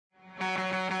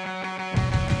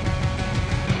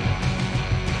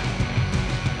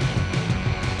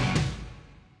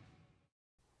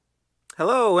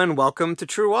Hello and welcome to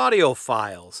True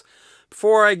Audiophiles.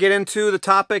 Before I get into the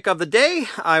topic of the day,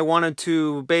 I wanted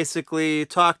to basically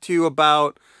talk to you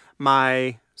about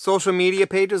my social media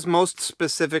pages, most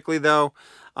specifically though,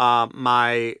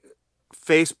 my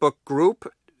Facebook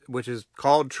group, which is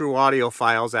called True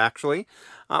Audiophiles actually.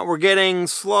 We're getting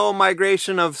slow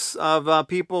migration of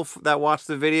people that watch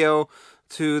the video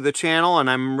to the channel, and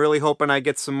I'm really hoping I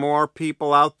get some more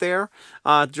people out there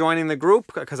joining the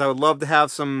group, because I would love to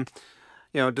have some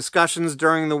discussions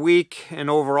during the week and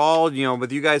overall,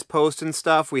 with you guys posting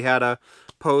stuff. We had a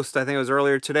post, I think it was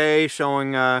earlier today,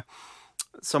 showing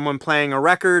someone playing a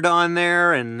record on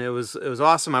there, and it was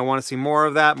awesome. I want to see more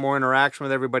of that, more interaction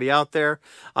with everybody out there.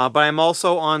 But I'm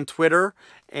also on Twitter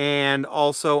and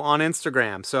also on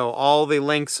Instagram. So all the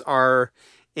links are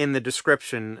in the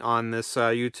description on this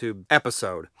YouTube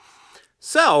episode.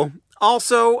 So,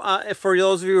 also, for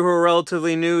those of you who are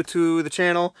relatively new to the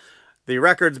channel, the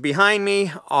records behind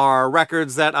me are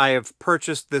records that I have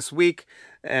purchased this week.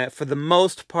 For the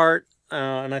most part,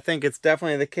 and I think it's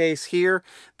definitely the case here,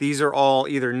 these are all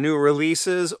either new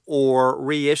releases or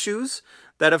reissues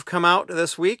that have come out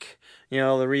this week. The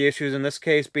reissues in this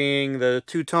case being the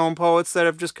 2 Tone Poets that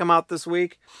have just come out this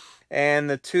week, and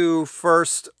the 2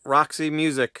 first Roxy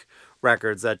Music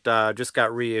records that just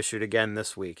got reissued again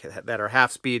this week, that are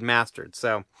half-speed mastered.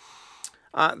 So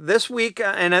this week,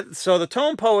 so the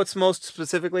Tone Poets most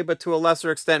specifically, but to a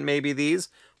lesser extent maybe these,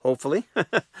 hopefully,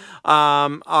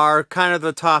 are kind of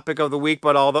the topic of the week,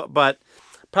 but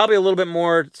probably a little bit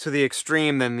more to the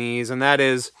extreme than these, and that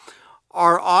is,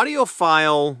 are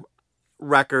audiophile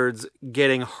records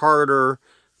getting harder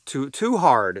too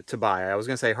hard to buy? I was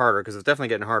going to say harder because it's definitely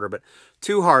getting harder, but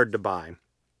too hard to buy.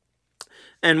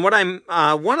 And what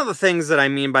one of the things that I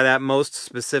mean by that most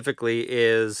specifically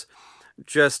is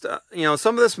just,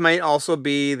 some of this might also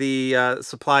be the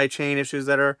supply chain issues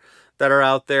that are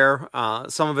out there.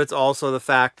 Some of it's also the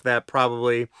fact that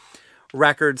probably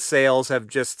record sales have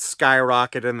just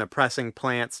skyrocketed and the pressing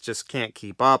plants just can't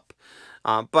keep up.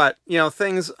 But,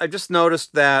 things, I just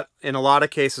noticed that in a lot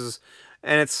of cases,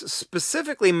 and it's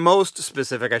specifically, most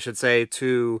specific, I should say,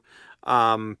 to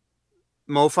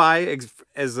MoFi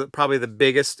is probably the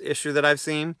biggest issue that I've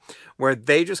seen, where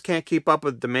they just can't keep up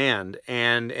with demand.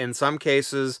 And in some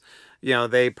cases,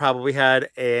 they probably had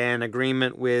an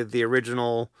agreement with the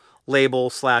original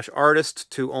label/artist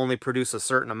to only produce a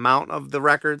certain amount of the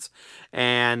records,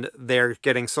 and they're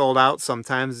getting sold out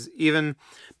sometimes even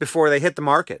before they hit the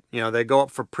market. They go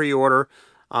up for pre-order,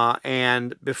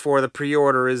 and before the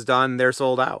pre-order is done, they're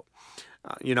sold out.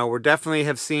 We definitely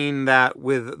have seen that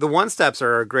with the one-steps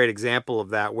are a great example of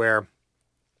that, where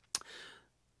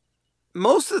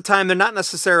most of the time they're not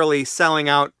necessarily selling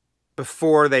out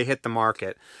before they hit the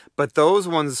market, but those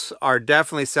ones are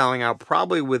definitely selling out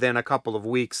probably within a couple of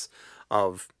weeks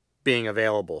of being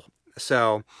available.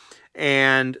 So,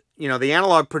 and the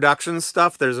analog production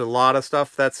stuff, there's a lot of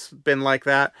stuff that's been like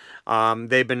that.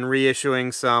 They've been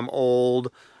reissuing some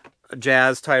old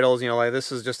jazz titles, like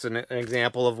this is just an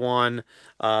example of one,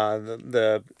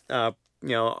 Arnett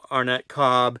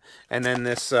Cobb, and then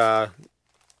this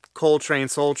Coltrane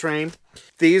Soul Train.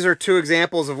 These are 2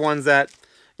 examples of ones that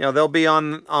they'll be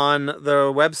on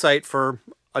the website for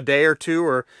a day or 2,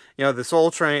 or the Soul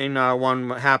Train one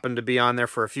happened to be on there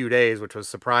for a few days, which was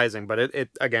surprising, but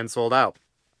it again sold out.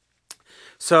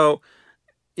 So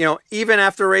even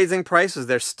after raising prices,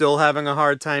 they're still having a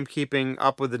hard time keeping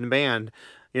up with the demand.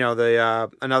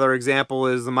 Another example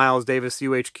is the Miles Davis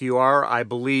UHQR. I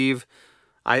believe,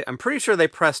 I'm pretty sure they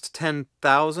pressed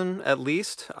 10,000 at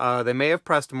least. They may have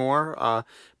pressed more.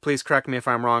 Please correct me if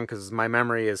I'm wrong, because my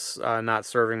memory is not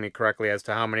serving me correctly as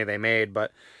to how many they made,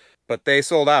 but they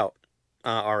sold out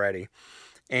already.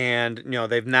 And,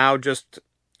 they've now just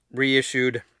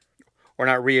reissued, or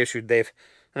not reissued,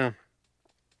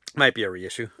 might be a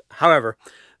reissue. However,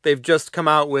 they've just come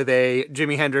out with a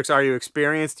Jimi Hendrix Are You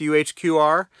Experienced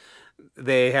UHQR.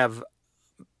 They have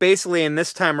basically, in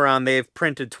this time around, they've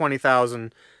printed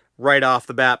 20,000 right off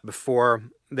the bat before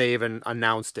they even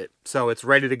announced it. So it's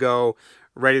ready to go,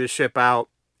 ready to ship out,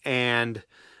 and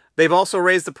they've also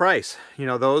raised the price.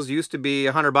 Those used to be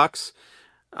 $100.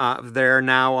 They're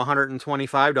now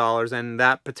 $125, and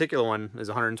that particular one is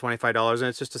 $125, and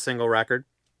it's just a single record.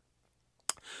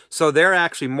 So they're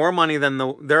actually more money than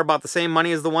they're about the same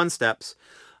money as the one-steps,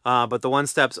 but the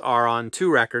one-steps are on 2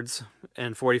 records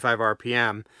and 45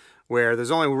 RPM, where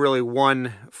there's only really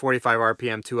one 45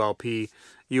 RPM 2LP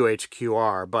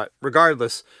UHQR. But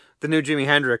regardless, the new Jimi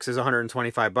Hendrix is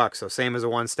 $125, so same as a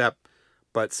one-step,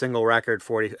 but single record,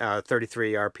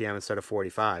 33 RPM instead of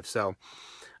 45. So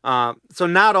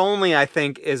not only, I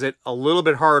think, is it a little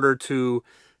bit harder to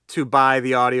to buy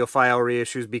the audiophile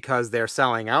reissues because they're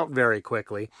selling out very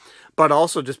quickly, but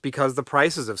also just because the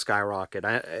prices have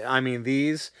skyrocketed. I mean,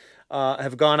 these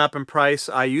have gone up in price.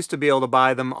 I used to be able to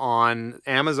buy them on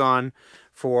Amazon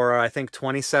for, I think,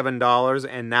 $27,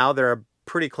 and now they're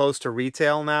pretty close to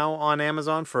retail now on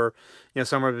Amazon for,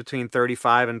 somewhere between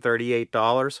 $35 and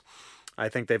 $38. I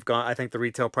think the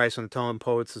retail price on the Tone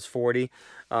Poets is $40.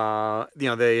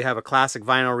 They have a classic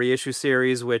vinyl reissue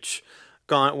series, which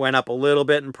went up a little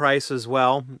bit in price as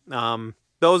well.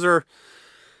 Those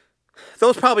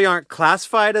probably aren't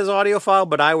classified as audiophile,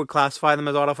 but I would classify them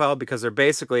as audiophile because they're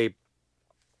basically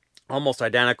almost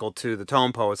identical to the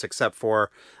Tone Poets, except for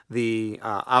the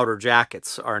outer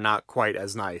jackets are not quite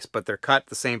as nice, but they're cut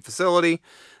the same facility.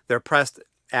 They're pressed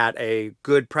at a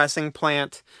good pressing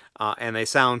plant, and they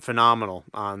sound phenomenal.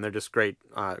 They're just great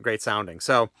sounding.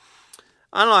 So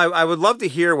I don't know. I would love to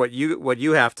hear what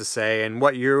you have to say and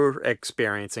what you're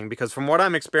experiencing, because from what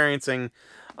I'm experiencing,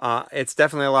 it's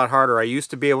definitely a lot harder. I used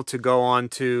to be able to go on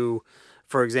to,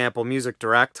 for example, Music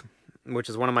Direct, which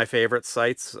is one of my favorite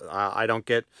sites. I don't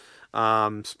get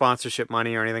sponsorship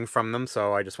money or anything from them,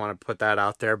 so I just want to put that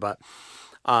out there. But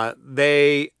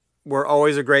they were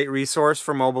always a great resource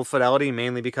for mobile fidelity,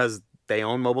 mainly because they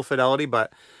own mobile fidelity.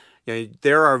 But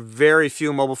there are very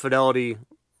few mobile fidelity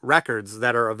records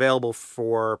that are available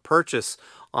for purchase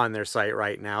on their site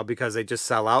right now because they just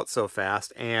sell out so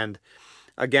fast. And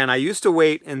again, I used to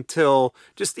wait until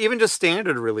even just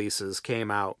standard releases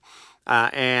came out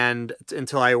and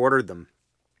until I ordered them.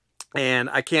 And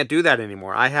I can't do that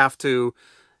anymore. I have to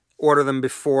order them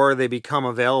before they become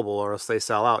available, or else they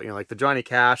sell out. Like the Johnny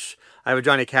Cash, I have a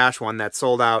Johnny Cash one that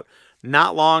sold out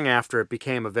not long after it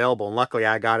became available. And luckily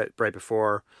I got it right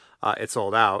before it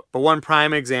sold out. But one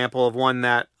prime example of one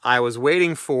that I was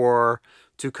waiting for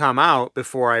to come out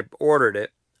before I ordered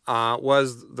it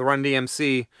was the Run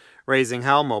DMC Raising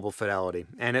Hell mobile fidelity.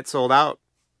 And it sold out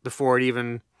before it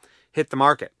even hit the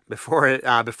market,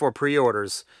 before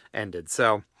pre-orders ended.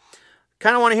 So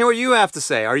kind of want to hear what you have to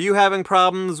say. Are you having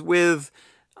problems with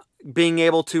being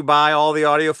able to buy all the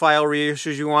audiophile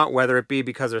reissues you want, whether it be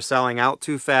because they're selling out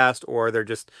too fast or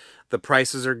the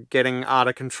prices are getting out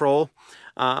of control?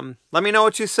 Let me know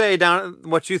what you say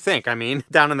what you think.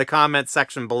 Down in the comments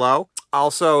section below.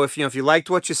 Also, if you liked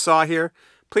what you saw here,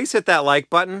 please hit that like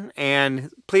button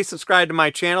and please subscribe to my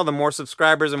channel. The more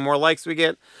subscribers and more likes we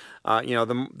get,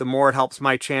 the more it helps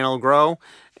my channel grow.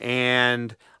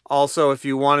 And also, if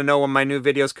you want to know when my new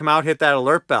videos come out, hit that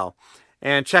alert bell.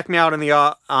 And check me out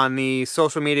on the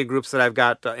social media groups that I've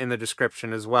got in the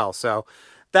description as well. So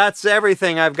that's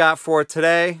everything I've got for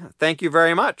today. Thank you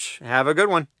very much. Have a good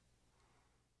one.